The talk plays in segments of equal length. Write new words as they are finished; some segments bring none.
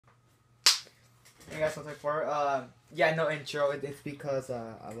guys something for. Yeah, no intro. It's because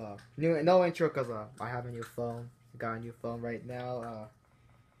of no intro because I have a new phone. Got a new phone right now.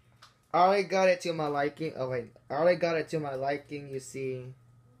 I already got it to my liking. Oh wait, I already got it to my liking. You see,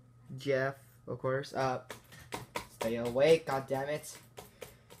 Jeff, of course. Stay awake. God damn it.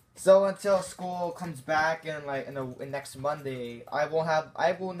 So until school comes back in next Monday, I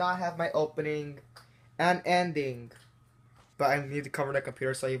will not have my opening and ending. But I need to cover the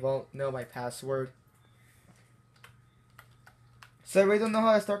computer so you won't know my password. So I really don't know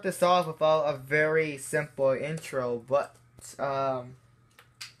how to start this off without a very simple intro, but the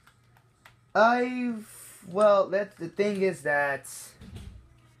thing is that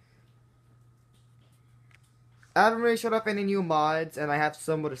I haven't really showed up any new mods, and I have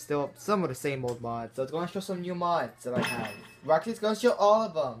some of the same old mods. So it's going to show some new mods that I have. We're actually going to show all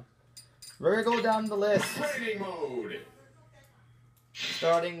of them. We're going to go down the list. Training mode.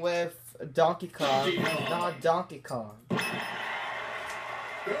 Starting with Donkey Kong. Not Donkey Kong.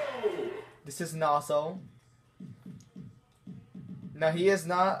 Go. This is Nazo. Now he is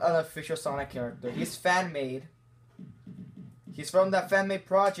not an official Sonic character. He's fan-made. He's from that fan-made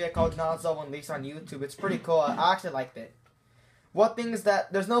project called Nazo Unleashed on YouTube. It's pretty cool. I actually liked it. One thing is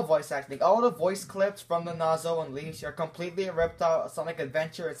that there's no voice acting. All the voice clips from the Nazo Unleashed are completely ripped out of Sonic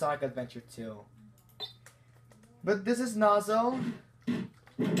Adventure and Sonic Adventure 2. But this is Nazo.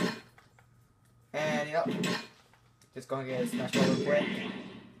 And, just going to get his smash real quick.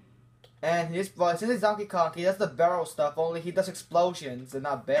 And since he's Donkey Kong, he does the barrel stuff, only he does explosions and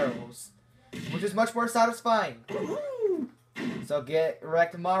not barrels. Which is much more satisfying. So get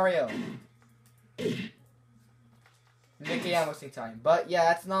wrecked Mario. Mickey, I'm wasting time. But yeah,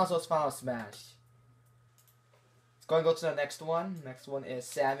 that's Nazo's final smash. Let's go and go to the next one. Next one is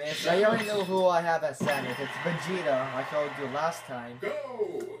Samus. Now you already know who I have as Samus. It's Vegeta. I showed you last time. Go.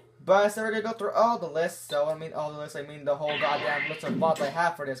 But I said we're gonna go through all the lists. So I mean all the lists. I mean the whole goddamn list of mods I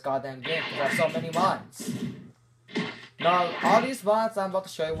have for this goddamn game because I have so many mods. Now all these mods I'm about to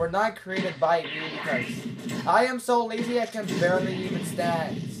show you were not created by me because I am so lazy I can barely even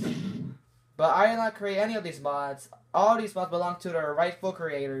stand. But I did not create any of these mods. All these mods belong to their rightful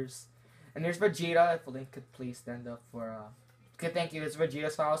creators. And here's Vegeta. If Link could please stand up for okay, thank you. It's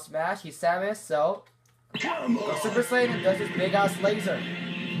Vegeta's final smash. He's Samus, so go Super Saiyan and does his big ass laser.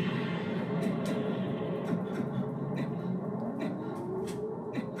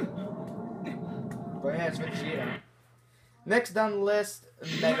 Go ahead, it's Vegeta. Next down the list,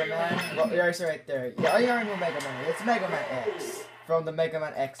 Mega Man. Well, yeah, it's right there. Yeah, you already know Mega Man. It's Mega Man X from the Mega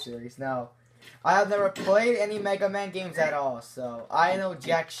Man X series. Now, I have never played any Mega Man games at all, so I know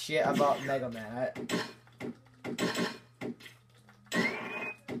jack shit about Mega Man.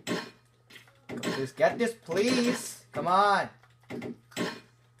 Just get this, please. Come on.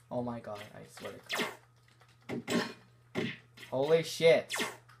 Oh my god, I swear to God. Holy shit.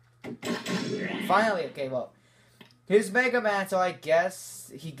 Finally, okay, well. Here's Mega Man, so I guess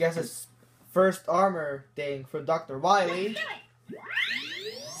he gets his first armor thing from Dr. Wily.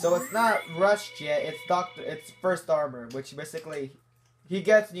 So it's not rushed yet, it's first armor, which basically he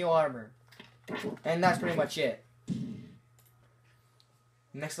gets new armor. And that's pretty much it.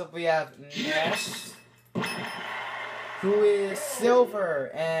 Next up we have Ness, who is silver,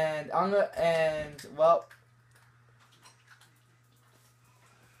 and well,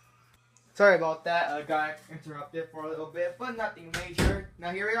 sorry about that, I got interrupted for a little bit, but nothing major.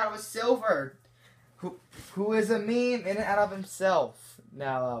 Now here we are with Silver, who is a meme in and out of himself.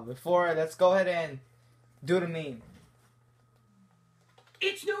 Now, let's go ahead and do the meme.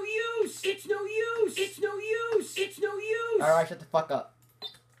 It's no use! It's no use! It's no use! It's no use! Alright, shut the fuck up.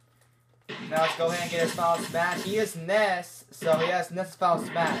 Now let's go ahead and get his final smash. He is Ness, so he has Ness's final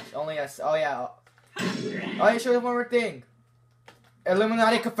smash. Only has, oh yeah. Oh, you showed him one more thing.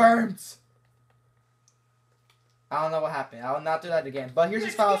 Illuminati confirms. I don't know what happened. I will not do that again. But here's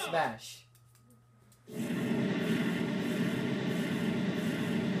his final smash.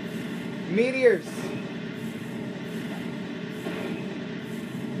 Meteors. Go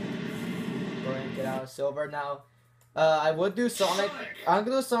ahead and get out of Silver now. I would do Sonic. I'm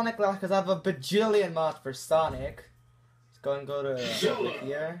gonna do Sonic last because I have a bajillion mods for Sonic. Let's go and go to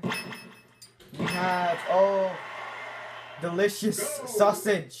here. We have delicious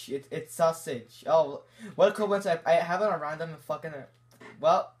sausage. It's sausage. Oh, what a coincidence! I have it on random and fucking.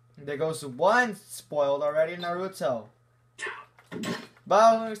 Well, there goes one spoiled already, Naruto.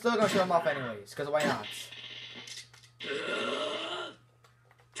 But we're still gonna show him off anyways, because why not?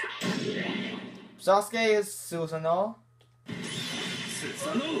 Sasuke is Susanoo.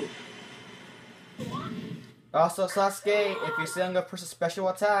 Also, Sasuke, if you see him go press a special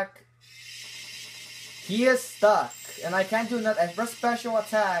attack, he is stuck, and I can't do nothing. I press special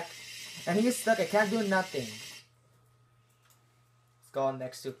attack, and he is stuck. I can't do nothing. Let's go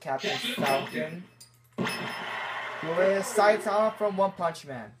next to Captain Falcon, who is Saitama from One Punch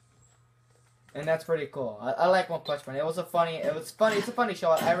Man. And that's pretty cool. I like One Punch Man. It was funny. It's a funny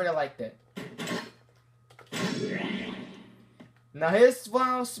show. I really liked it. Now his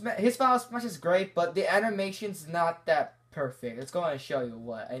final smash is great, but the animation's not that perfect. Let's go and show you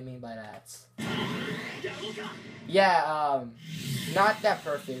what I mean by that. Yeah, not that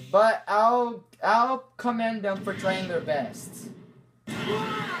perfect, but I'll commend them for trying their best.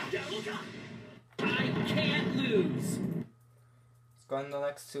 I can't lose. Going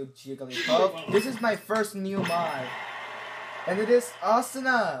next to Jigglypuff. This is my first new mod. And it is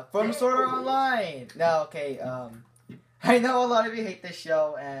Asuna from Sword Art Online. Now, okay, I know a lot of you hate this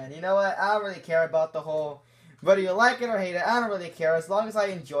show, and you know what? I don't really care about the whole, whether you like it or hate it, I don't really care, as long as I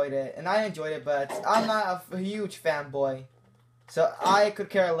enjoyed it. And I enjoyed it, but I'm not a huge fanboy. So I could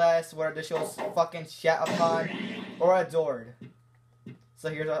care less whether the show's fucking shat upon or adored. So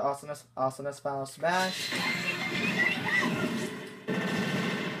here's our Asuna's final smash.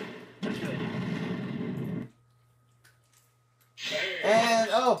 And,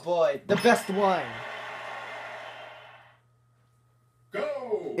 oh boy, the best one.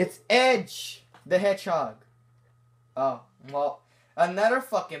 Go! It's Edge, the Hedgehog. Oh, well, another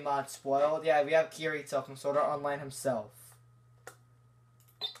fucking mod spoiled. Yeah, we have Kirito from Sword Art Online himself.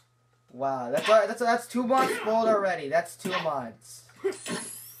 Wow, that's 2 mods spoiled already. That's 2 mods.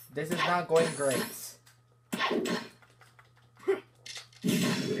 This is not going great.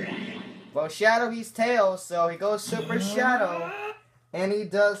 Well, Shadow, he's Tails, so he goes Super Shadow, and he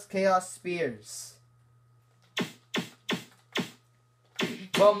does Chaos Spears.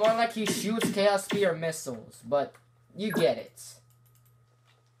 Well, more like he shoots Chaos Spear missiles, but you get it.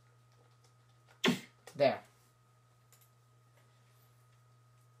 There.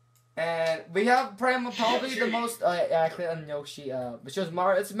 And we have probably the most, actually on Yoshi, which was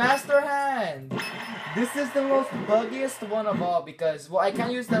Mario. It's Master Hand! This is the most buggiest one of all because, well, I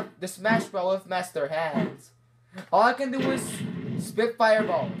can't use the Smash Ball with Master Hands. All I can do is spit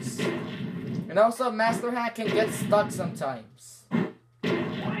fireballs. And also, Master Hand can get stuck sometimes.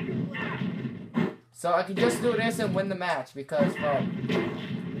 So I can just do this and win the match because, well,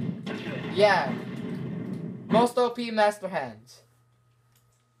 yeah. Most OP Master Hands.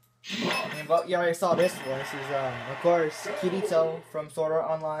 And, well, you already saw this one. This is, of course, Kirito from Sword Art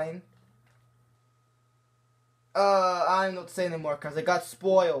Online. I don't know what to say anymore because I got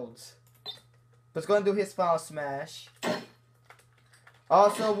spoiled. But it's going to do his final smash.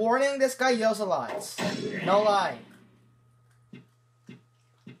 Also, warning, this guy yells a lot. No lie.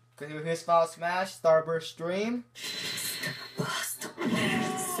 Going to do his final smash, Starburst Stream.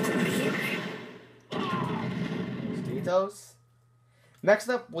 Mosquitoes. Next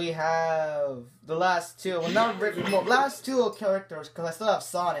up, we have the last 2. Well, not last 2 characters because I still have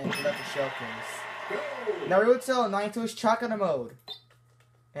Sonic left to showcase. Naruto, Naruto's Chakra mode.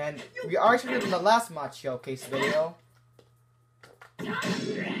 And we are actually doing the last mod showcase video.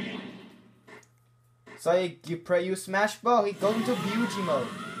 So you Smash Ball, he goes into Ryuji mode.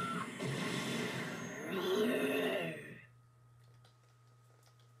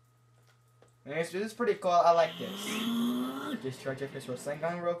 And this is pretty cool, I like this. Just charge up this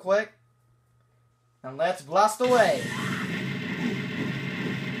Rasengan real quick. And let's blast away.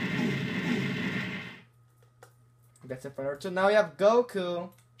 That's it for Naruto. Now we have Goku.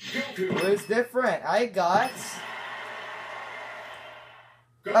 Who is different. I got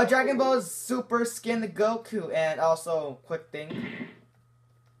a Dragon Ball Super Skin Goku. And also, quick thing.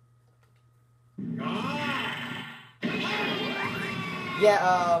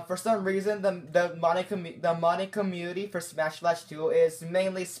 Yeah, for some reason, the modding community for Smash Flash 2 is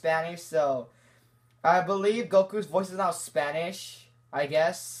mainly Spanish, so I believe Goku's voice is now Spanish, I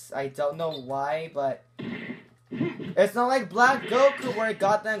guess. I don't know why, but it's not like Black Goku where it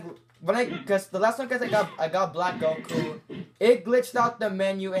got that, because the last one I got Black Goku, it glitched out the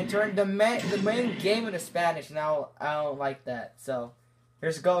menu and turned the main game into Spanish. Now I don't like that. So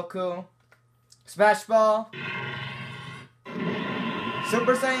here's Goku, Smash Ball.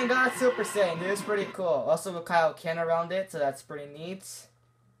 Super Saiyan God, Super Saiyan. This is pretty cool. Also with Kaioken around it, so that's pretty neat.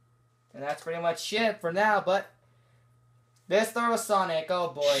 And that's pretty much it for now, but let's start with Sonic.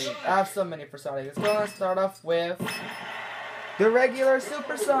 Oh boy, I have so many for Sonic. Let's go and start off with the regular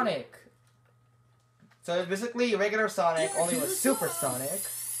Super Sonic. So it's basically regular Sonic, only with Super Sonic.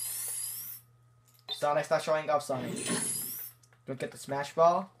 Sonic's not showing off Sonic. Don't get the Smash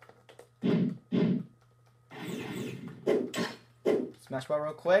Ball. Smash Ball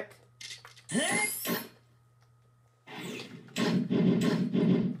real quick.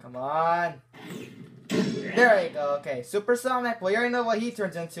 Come on. There you go. Okay, Supersonic. Well, you already know what he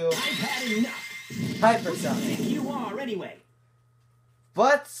turns into. I've had enough. Hypersonic. Think you are anyway.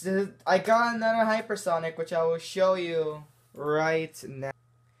 But I got another Hypersonic, which I will show you right now.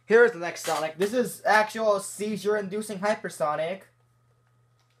 Here's the next Sonic. This is actual seizure-inducing Hypersonic.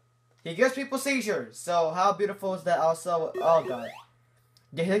 He gives people seizures. So how beautiful is that? Also, oh god,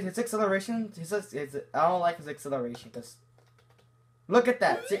 yeah, his acceleration. I don't like his acceleration because look at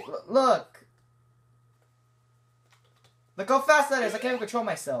that. See, look how fast that is. I can't even control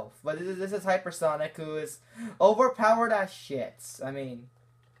myself. But this is Hypersonic, who is overpowered as shit. I mean,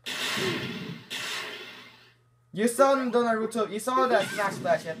 you saw him do Naruto. You saw that Smash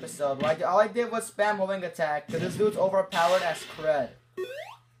Splash episode. Where all I did was spam moving attack because this dude's overpowered as crud.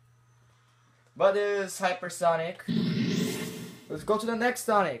 But this is Hypersonic. Let's go to the next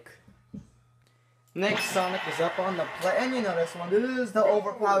Sonic. Next Sonic is up on the play, and you know this one. This is the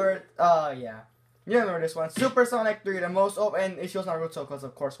overpowered. Yeah. You remember this one. Super Sonic 3, the most and it shows Naruto because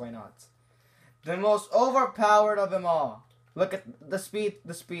of course why not? The most overpowered of them all. Look at the speed,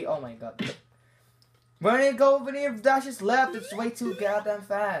 oh my god. When he dashes left, it's way too goddamn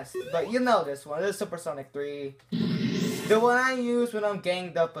fast. But you know this one. This is Super Sonic 3. The one I use when I'm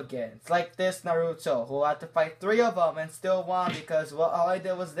ganged up against. Like this Naruto, who had to fight 3 of them and still won because, well, all I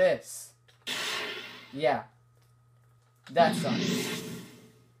did was this. Yeah. That's Sonic.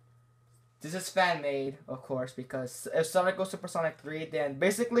 This is fan-made, of course, because if Sonic goes Super Sonic 3, then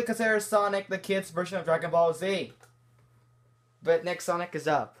basically consider Sonic the kid's version of Dragon Ball Z. But next Sonic is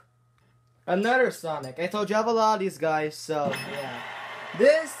up. Another Sonic. I told you I have a lot of these guys, so yeah.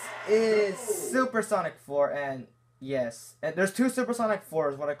 This is Super Sonic 4, and yes. And there's 2 Super Sonic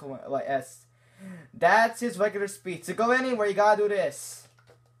 4s, what I call it, like S. That's his regular speed. To go anywhere, you gotta do this.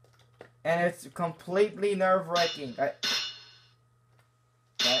 And it's completely nerve-wracking.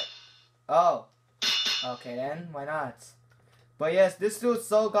 Oh. Okay then, why not? But yes, this dude's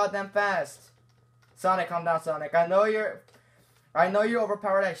so goddamn fast. Sonic, calm down, Sonic. I know you're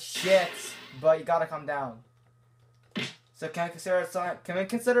overpowered as shit, but you gotta calm down. So can we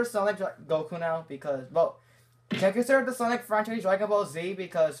consider Sonic Goku now? Because, well, can I consider the Sonic franchise Dragon Ball Z?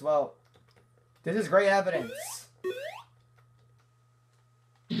 Because, well, this is great evidence.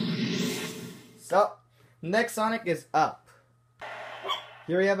 So, next Sonic is up.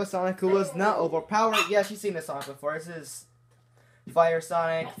 Here we have a Sonic who was not overpowered. Yeah, she's seen this Sonic before. This is Fire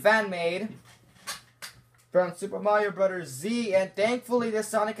Sonic, fan-made from Super Mario Bros. Z, and thankfully this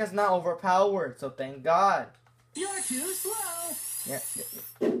Sonic is not overpowered, so thank God. You're too slow.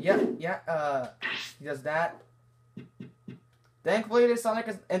 Yeah, he does that. Thankfully this Sonic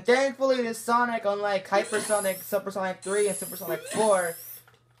unlike Hypersonic, Super Sonic 3, and Super Sonic 4,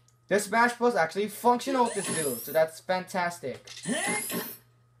 this Smash Bros. Actually functional with this dude, so that's fantastic.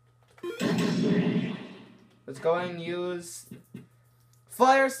 Let's go and use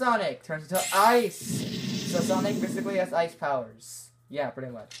Fire Sonic. Turns into ice. So Sonic basically has ice powers. Yeah,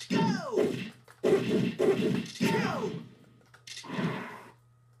 pretty much. Go!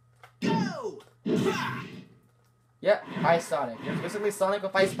 Go! Yeah, Ice Sonic. It's basically Sonic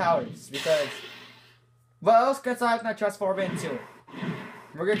with ice powers. Because what else can Sonic not transform into?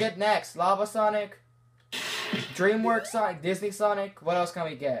 We're gonna get next Lava Sonic, DreamWorks Sonic, Disney Sonic. What else can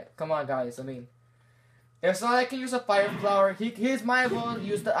we get? Come on, guys. I mean, if Sonic can use a fire flower, he's might as well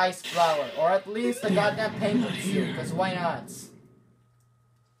use the ice flower, or at least the goddamn penguin suit. Because why not?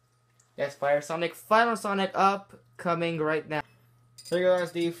 Yes, Fire Sonic, final Sonic up, coming right now. Here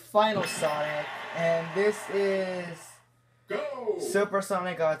goes the final Sonic, and this is Go! Super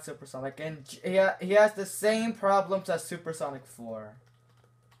Sonic God Super Sonic, and he has the same problems as Super Sonic 4.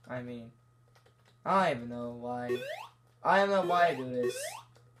 I mean, I don't even know why. I don't know why I do this.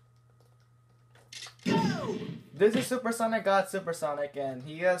 Go! This is Super Sonic God Super Sonic, and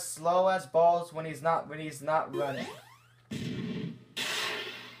he is slow as balls when he's not running.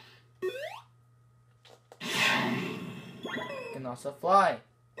 Can also fly.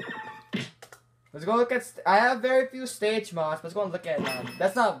 Let's go look at. I have very few stage mods. Let's go and look at them.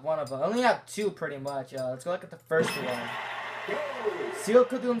 That's not one of them. I only have 2 pretty much. Let's go look at the first one. Seal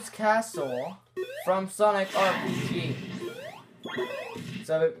Kadoom's Castle from Sonic RPG.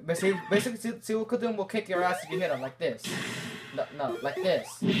 So basically Seal Kadoom will kick your ass if you hit him like this. No, like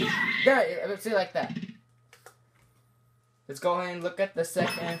this. There, see, like that. Let's go ahead and look at the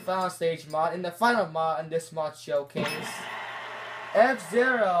second and final stage mod. In the final mod in this mod showcase,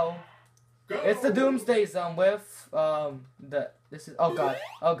 F-Zero. It's the Doomsday Zone with this is oh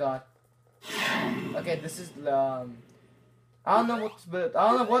god. Okay, this is I don't know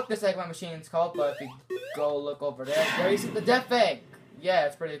what this Eggman machine is called, but if you go look over there you see the Death Egg. yeah,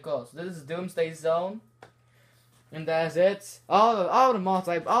 it's pretty cool. So this is Doomsday Zone. And that's it.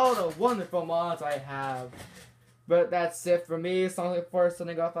 All the wonderful mods I have. But that's it for me. Sonic for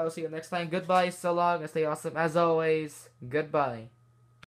signing off. I'll see you next time. Goodbye, so long, and stay awesome as always. Goodbye.